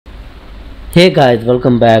Hey guys,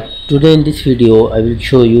 welcome back. Today in this video I will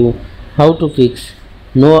show you how to fix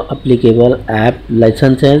no applicable app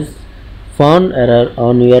licenses found error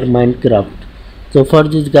on your Minecraft. So for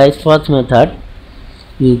this guys, first method,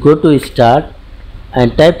 you go to start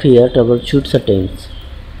and type here troubleshoot settings.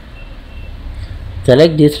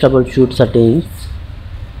 Select this troubleshoot settings.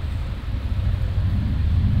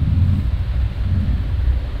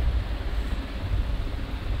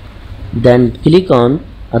 Then click on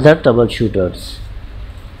other troubleshooters.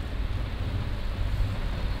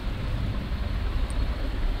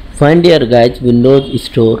 Find your guys Windows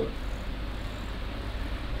Store.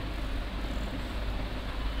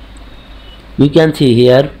 You can see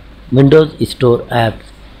here Windows Store apps.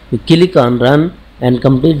 You click on run and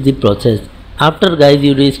complete the process. After guys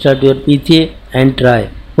you restart your PC and try.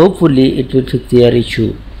 Hopefully it will fix your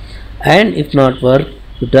issue. And if not work,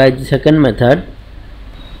 you try the second method.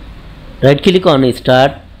 Right click on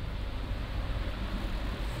start.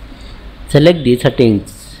 Select the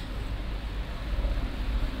settings.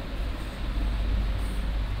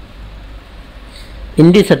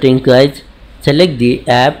 In the settings guys, select the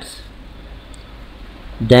apps.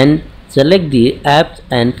 Then select the apps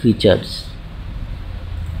and features.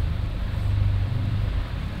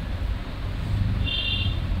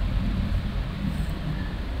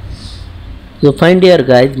 So find here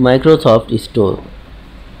guys Microsoft Store.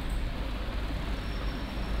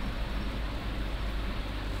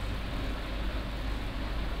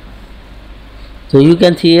 So you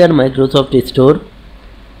can see here Microsoft Store.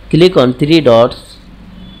 Click on three dots.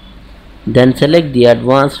 Then select the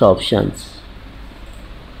advanced options.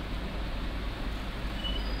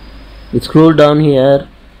 Scroll down here.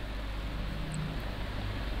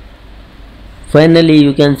 Finally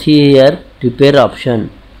you can see here repair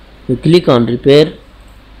option. You click on repair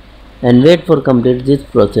and wait for complete this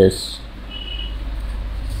process.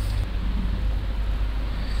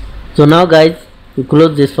 So now guys, you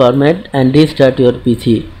close this format and restart your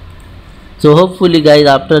PC. So hopefully guys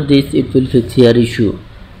after this it will fix your issue.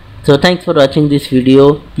 So thanks for watching this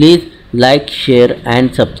video. Please like, share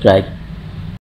and subscribe.